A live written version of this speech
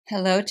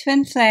Hello,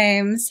 Twin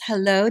Flames.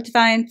 Hello,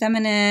 Divine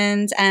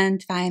Feminines and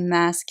Divine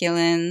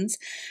Masculines.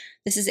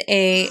 This is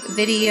a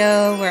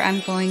video where I'm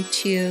going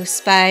to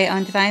spy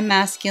on Divine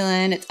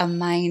Masculine. It's a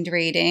mind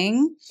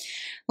reading.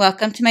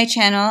 Welcome to my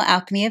channel,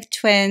 Alchemy of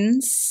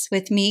Twins,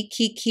 with me,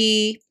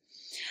 Kiki.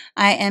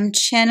 I am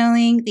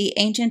channeling the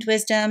ancient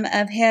wisdom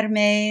of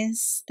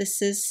Hermes.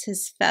 This is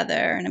his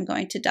feather, and I'm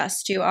going to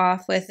dust you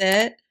off with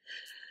it.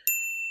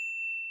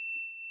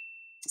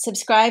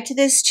 Subscribe to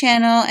this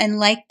channel and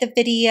like the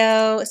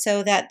video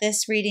so that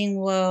this reading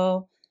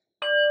will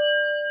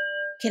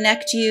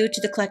connect you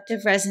to the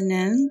collective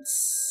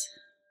resonance.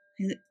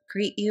 I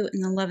greet you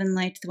in the love and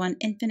light of the one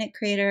infinite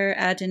creator,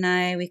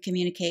 Adonai. We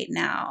communicate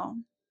now.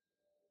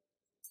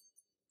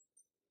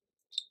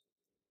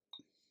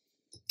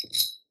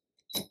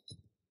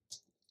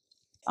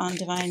 On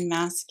Divine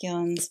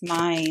Masculine's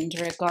mind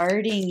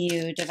regarding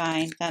you,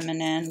 Divine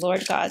Feminine.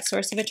 Lord God,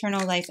 source of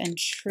eternal life and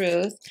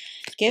truth,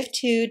 give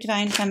to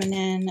Divine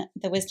Feminine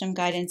the wisdom,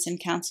 guidance, and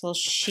counsel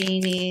she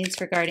needs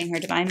regarding her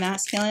Divine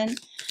Masculine,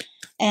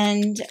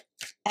 and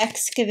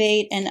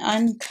excavate and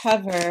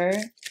uncover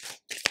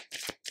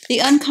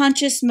the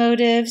unconscious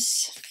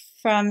motives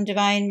from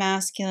Divine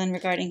Masculine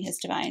regarding his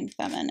Divine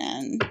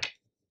Feminine.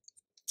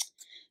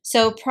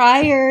 So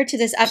prior to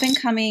this up and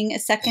coming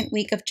second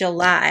week of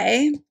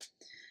July,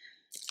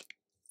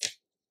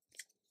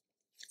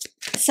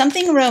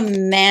 something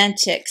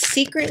romantic,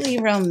 secretly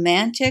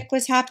romantic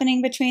was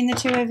happening between the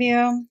two of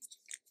you.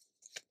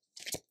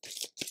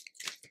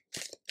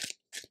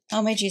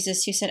 Oh my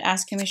Jesus, you said,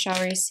 ask and we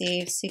shall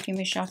receive, seek and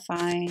we shall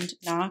find,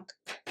 knock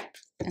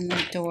and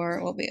the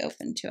door will be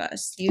open to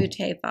us. Yud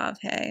Hey Vav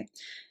Hey.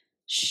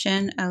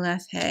 Shin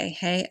Aleph Hey.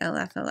 Hey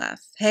Aleph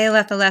Aleph. Hey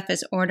Aleph Aleph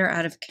is order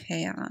out of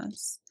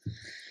chaos.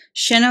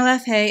 Shin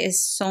Aleph Hey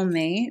is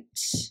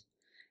soulmate.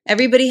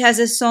 Everybody has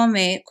a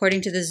soulmate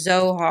according to the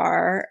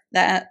Zohar.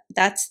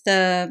 That's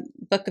the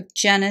book of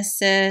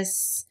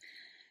Genesis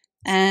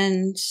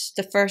and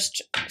the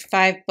first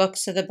 5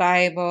 books of the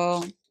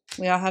Bible.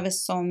 We all have a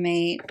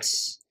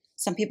soulmate.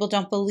 Some people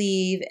don't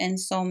believe in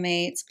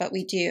soulmates, but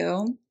we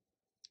do.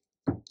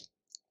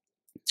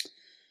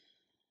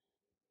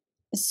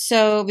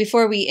 So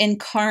before we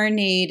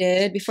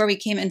incarnated, before we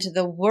came into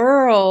the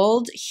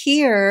world,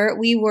 here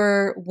we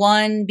were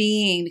one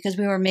being because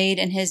we were made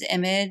in his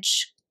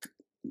image,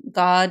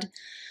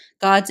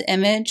 God's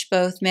image,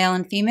 both male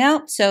and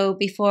female. So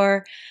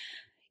before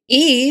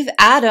Eve,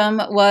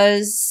 Adam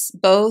was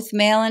both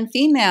male and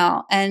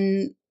female,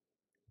 and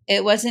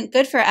it wasn't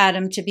good for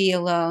Adam to be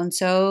alone.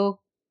 So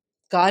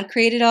God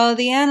created all of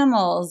the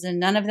animals, and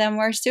none of them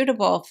were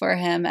suitable for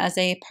him as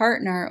a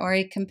partner or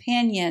a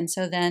companion.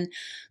 So then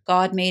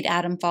God made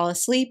Adam fall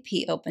asleep.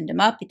 He opened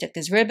him up. He took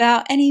his rib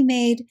out, and he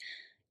made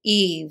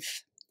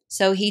Eve.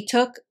 So he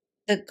took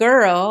the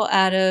girl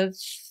out of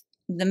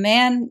the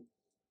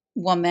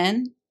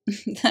man-woman,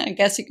 I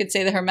guess you could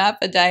say the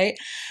hermaphrodite,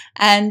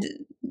 and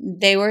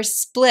they were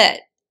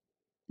split.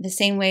 The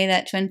same way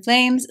that twin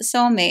flames,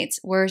 soulmates,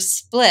 were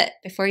split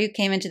before you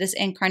came into this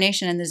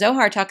incarnation. And the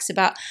Zohar talks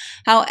about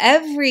how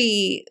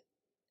every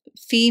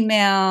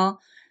female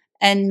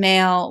and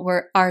male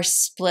are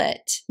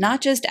split. Not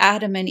just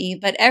Adam and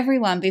Eve, but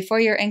everyone before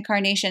your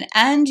incarnation.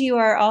 And you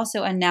are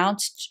also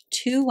announced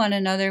to one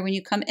another when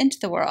you come into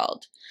the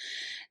world.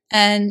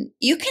 And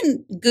you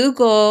can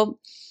Google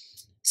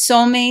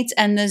soulmates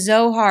and the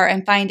Zohar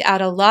and find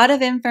out a lot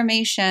of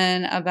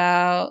information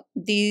about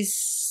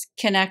these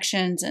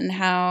connections and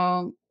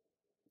how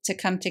to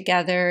come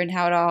together and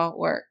how it all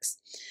works.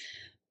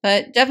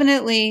 But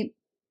definitely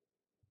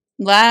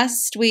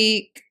last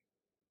week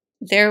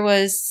there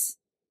was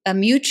a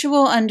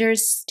mutual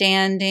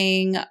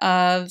understanding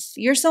of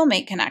your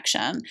soulmate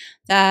connection,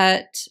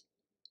 that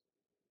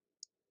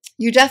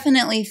you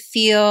definitely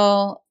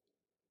feel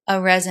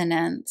a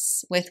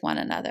resonance with one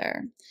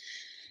another.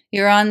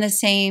 You're on the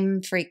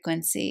same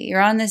frequency,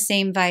 you're on the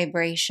same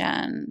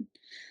vibration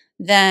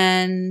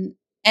than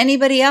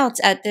anybody else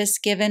at this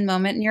given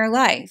moment in your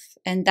life.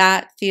 And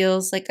that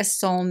feels like a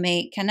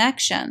soulmate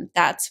connection.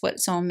 That's what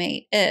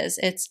soulmate is.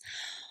 It's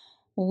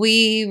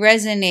we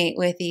resonate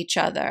with each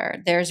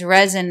other. There's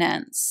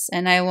resonance,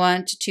 and I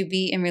want to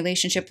be in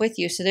relationship with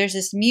you. So there's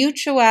this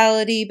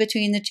mutuality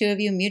between the two of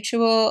you,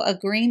 mutual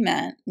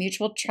agreement,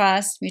 mutual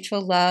trust,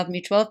 mutual love,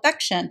 mutual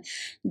affection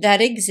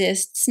that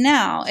exists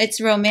now. It's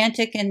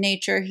romantic in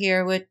nature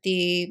here with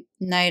the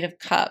Knight of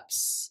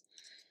Cups.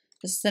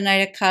 This is the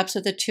Knight of Cups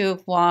with the Two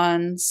of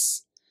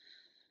Wands.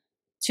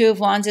 Two of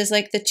Wands is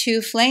like the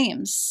two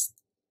flames.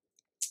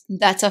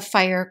 That's a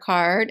fire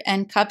card,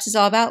 and Cups is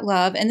all about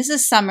love. And this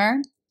is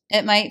summer.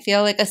 It might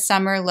feel like a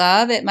summer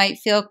love. It might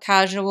feel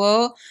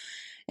casual.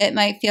 It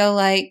might feel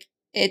like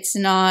it's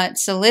not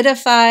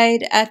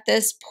solidified at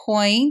this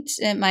point.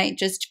 It might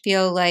just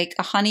feel like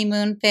a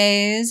honeymoon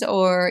phase,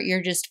 or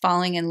you're just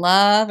falling in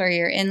love, or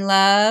you're in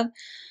love.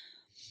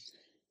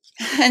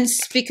 And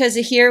because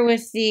here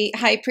with the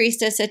High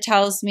Priestess, it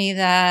tells me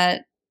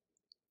that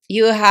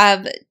you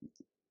have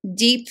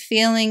deep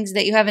feelings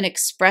that you haven't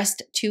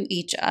expressed to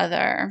each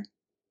other.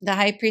 The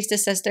High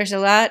Priestess says there's a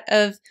lot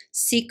of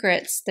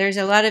secrets. There's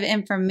a lot of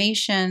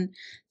information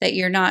that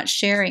you're not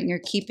sharing. You're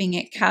keeping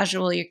it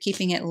casual. You're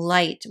keeping it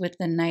light with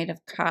the Knight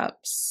of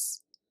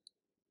Cups.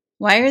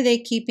 Why are they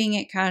keeping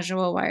it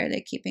casual? Why are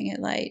they keeping it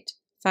light?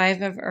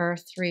 5 of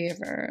Earth, 3 of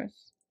Earth.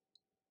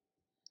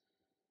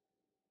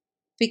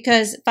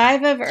 Because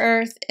 5 of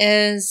Earth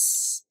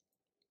is,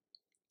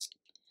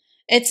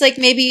 it's like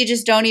maybe you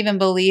just don't even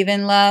believe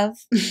in love.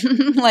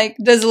 Like,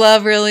 does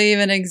love really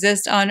even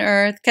exist on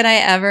Earth? Can I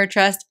ever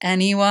trust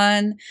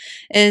anyone?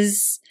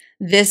 Is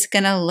this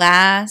gonna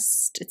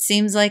last? It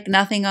seems like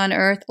nothing on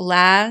Earth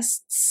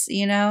lasts,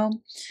 you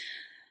know?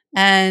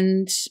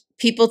 And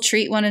people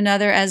treat one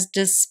another as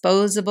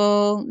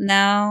disposable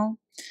now.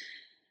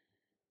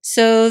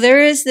 So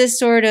there is this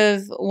sort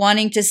of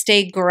wanting to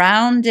stay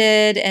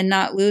grounded and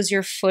not lose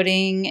your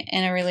footing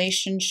in a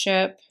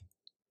relationship.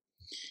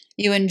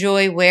 You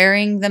enjoy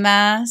wearing the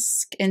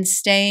mask and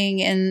staying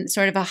in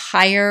sort of a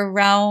higher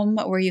realm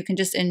where you can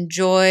just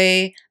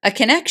enjoy a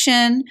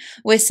connection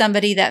with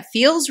somebody that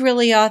feels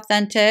really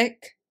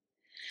authentic.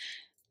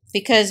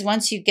 Because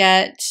once you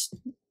get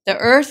the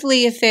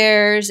earthly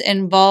affairs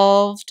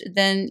involved,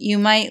 then you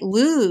might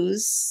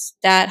lose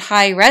that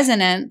high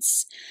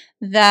resonance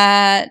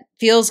that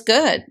feels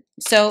good.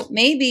 So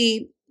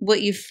maybe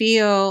what you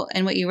feel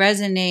and what you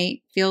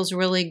resonate feels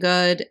really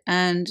good,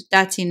 and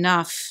that's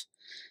enough.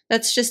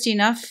 That's just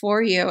enough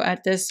for you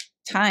at this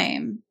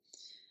time.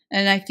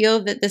 And I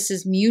feel that this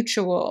is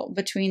mutual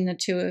between the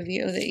two of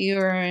you, that you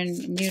are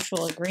in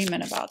mutual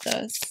agreement about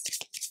this.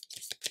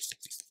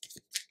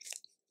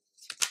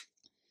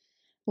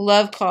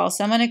 Love call.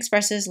 Someone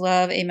expresses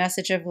love, a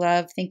message of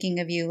love, thinking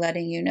of you,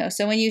 letting you know.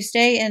 So when you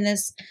stay in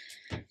this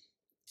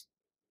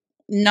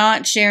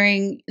not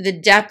sharing the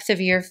depth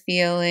of your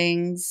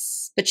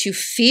feelings, but you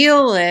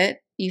feel it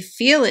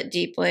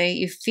deeply,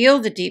 you feel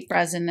the deep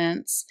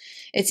resonance,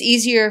 it's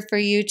easier for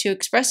you to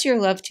express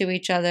your love to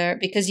each other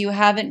because you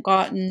haven't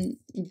gotten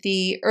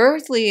the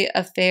earthly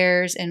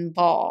affairs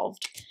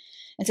involved.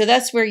 And so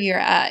that's where you're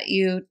at.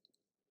 You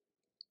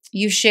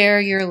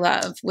share your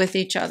love with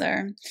each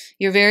other.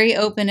 You're very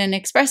open and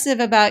expressive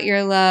about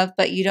your love,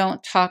 but you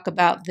don't talk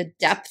about the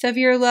depth of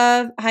your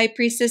love, High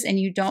Priestess, and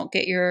you don't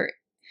get your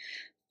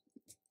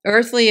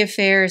earthly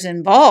affairs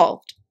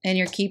involved, and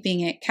you're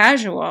keeping it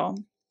casual.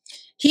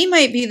 He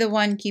might be the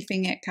one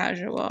keeping it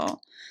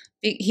casual.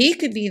 He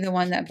could be the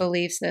one that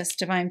believes this,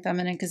 Divine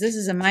Feminine, because this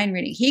is a mind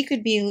reading. He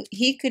could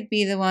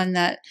be the one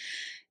that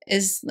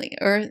is like,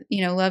 earth,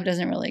 love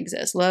doesn't really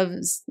exist. Love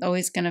is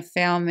always going to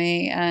fail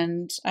me,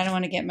 and I don't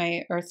want to get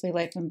my earthly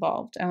life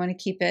involved. I want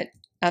to keep it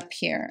up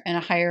here in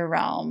a higher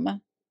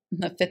realm, in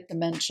the 5th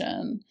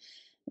dimension.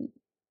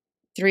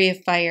 3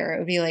 of fire, it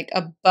would be like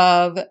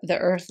above the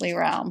earthly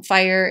realm.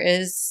 Fire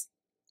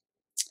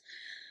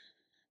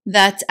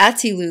that's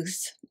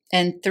Atziluth.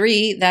 And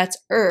 3, that's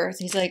earth.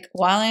 He's like,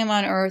 while I'm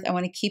on earth, I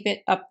want to keep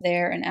it up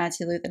there in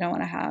Atziluth. I don't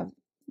want to have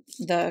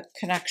the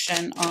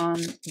connection on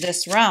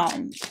this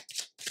realm,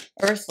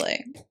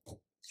 earthly.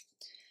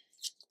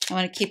 I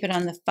want to keep it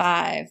on the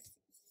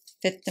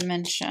 5th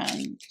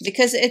dimension,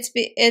 because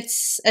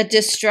it's a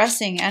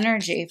distressing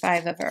energy,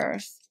 5 of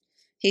earth.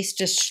 He's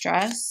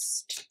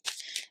distressed.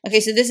 Okay,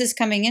 so this is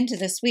coming into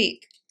this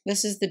week.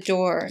 This is the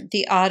door,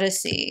 the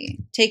Odyssey.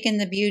 Take in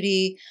the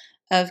beauty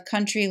of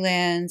country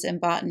lands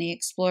and botany.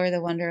 Explore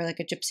the wonder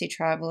like a gypsy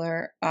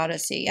traveler.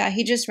 Odyssey. Yeah,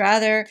 he just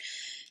rather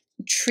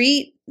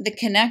treat the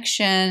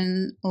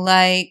connection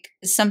like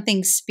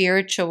something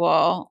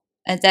spiritual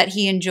that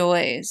he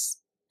enjoys.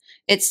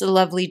 It's a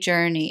lovely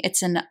journey.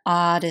 It's an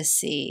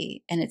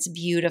odyssey, and it's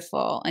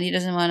beautiful. And he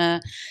doesn't want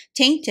to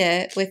taint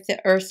it with the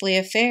earthly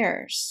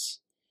affairs.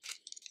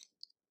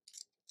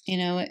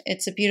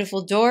 It's a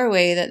beautiful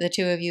doorway that the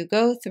two of you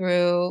go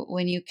through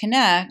when you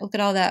connect. Look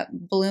at all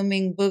that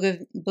blooming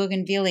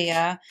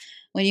bougainvillea.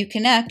 When you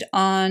connect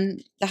on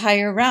the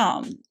higher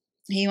realm,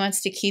 he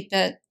wants to keep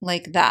it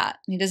like that.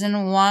 He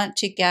doesn't want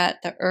to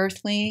get the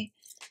earthly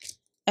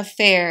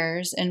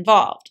affairs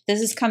involved.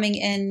 This is coming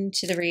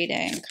into the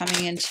reading,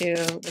 coming into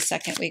the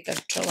 2nd week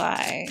of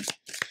July.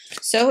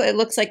 So it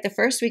looks like the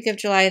 1st week of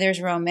July,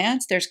 there's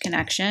romance, there's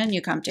connection.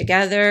 You come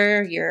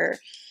together, you're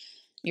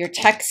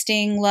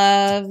texting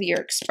love, you're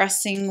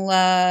expressing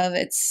love.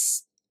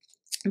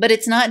 But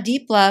it's not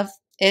deep love.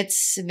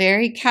 It's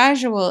very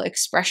casual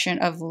expression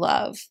of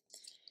love.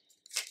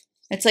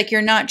 It's like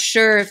you're not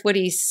sure if what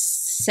he's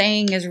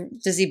saying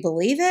does he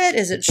believe it?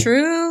 Is it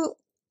true?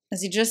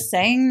 Is he just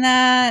saying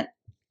that?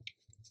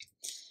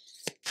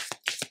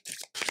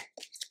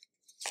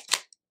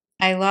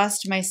 I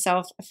lost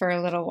myself for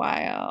a little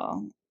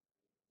while.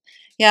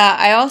 Yeah,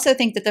 I also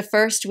think that the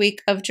 1st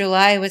week of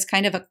July was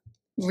kind of a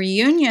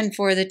reunion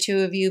for the two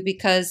of you,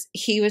 because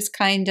he was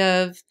kind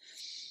of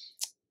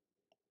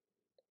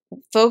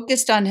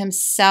focused on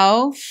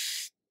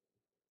himself.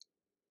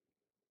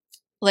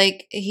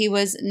 Like, he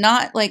was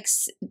not like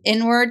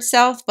inward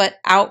self, but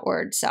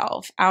outward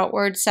self,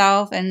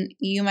 and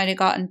you might have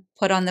gotten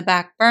put on the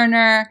back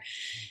burner.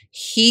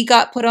 he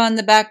got put on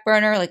the back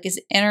burner, like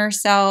his inner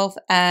self,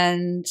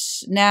 and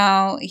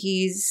now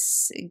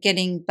he's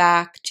getting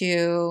back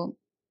to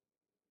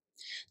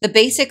the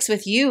basics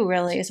with you,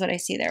 really, is what I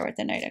see there with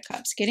the Knight of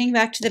Cups. Getting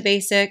back to the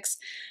basics.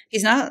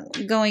 He's not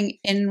going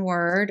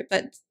inward,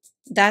 but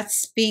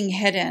that's being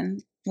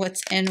hidden.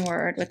 What's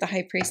inward with the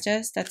High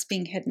Priestess, that's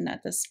being hidden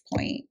at this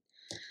point.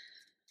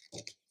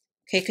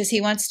 Okay, because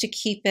he wants to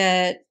keep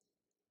it,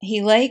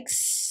 he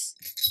likes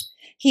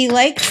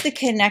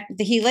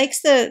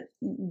the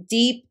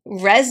deep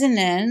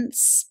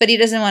resonance, but he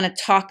doesn't want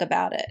to talk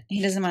about it.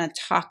 He doesn't want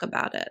to talk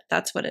about it.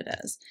 That's what it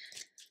is.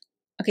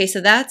 Okay,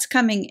 so that's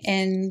coming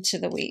into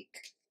the week.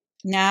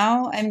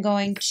 Now I'm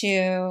going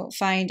to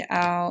find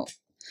out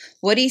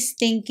what he's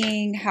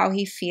thinking, how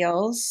he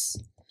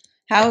feels,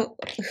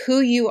 who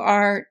you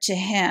are to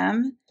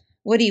him,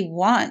 what he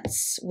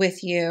wants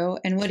with you,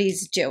 and what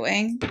he's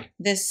doing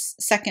this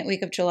second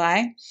week of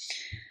July.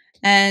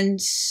 And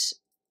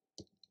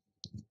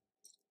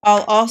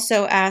I'll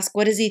also ask,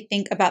 what does he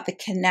think about the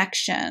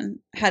connection?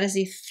 How does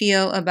he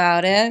feel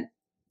about it?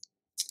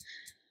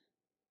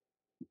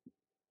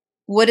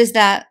 What does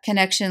that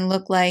connection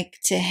look like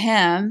to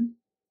him?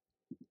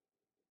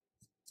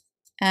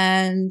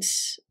 And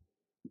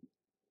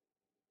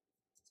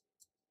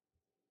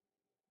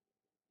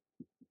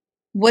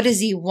what does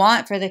he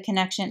want for the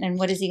connection, and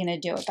what is he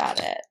going to do about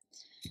it?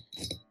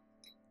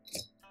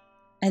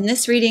 And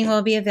this reading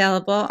will be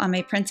available on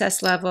my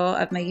princess level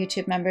of my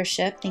YouTube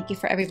membership. Thank you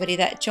for everybody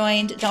that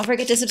joined. Don't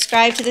forget to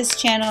subscribe to this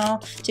channel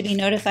to be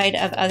notified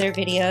of other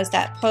videos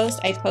that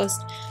I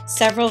post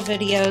several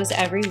videos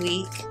every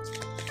week.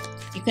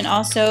 You can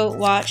also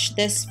watch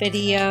this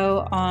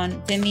video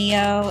on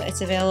Vimeo. It's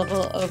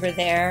available over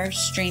there,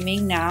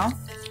 streaming now.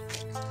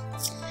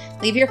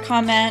 Leave your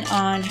comment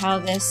on how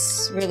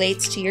this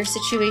relates to your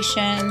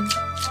situation,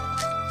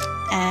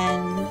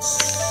 and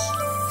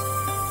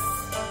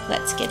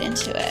let's get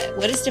into it.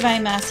 What does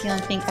Divine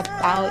Masculine think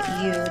about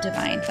you,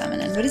 Divine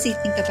Feminine? What does he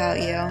think about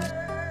you?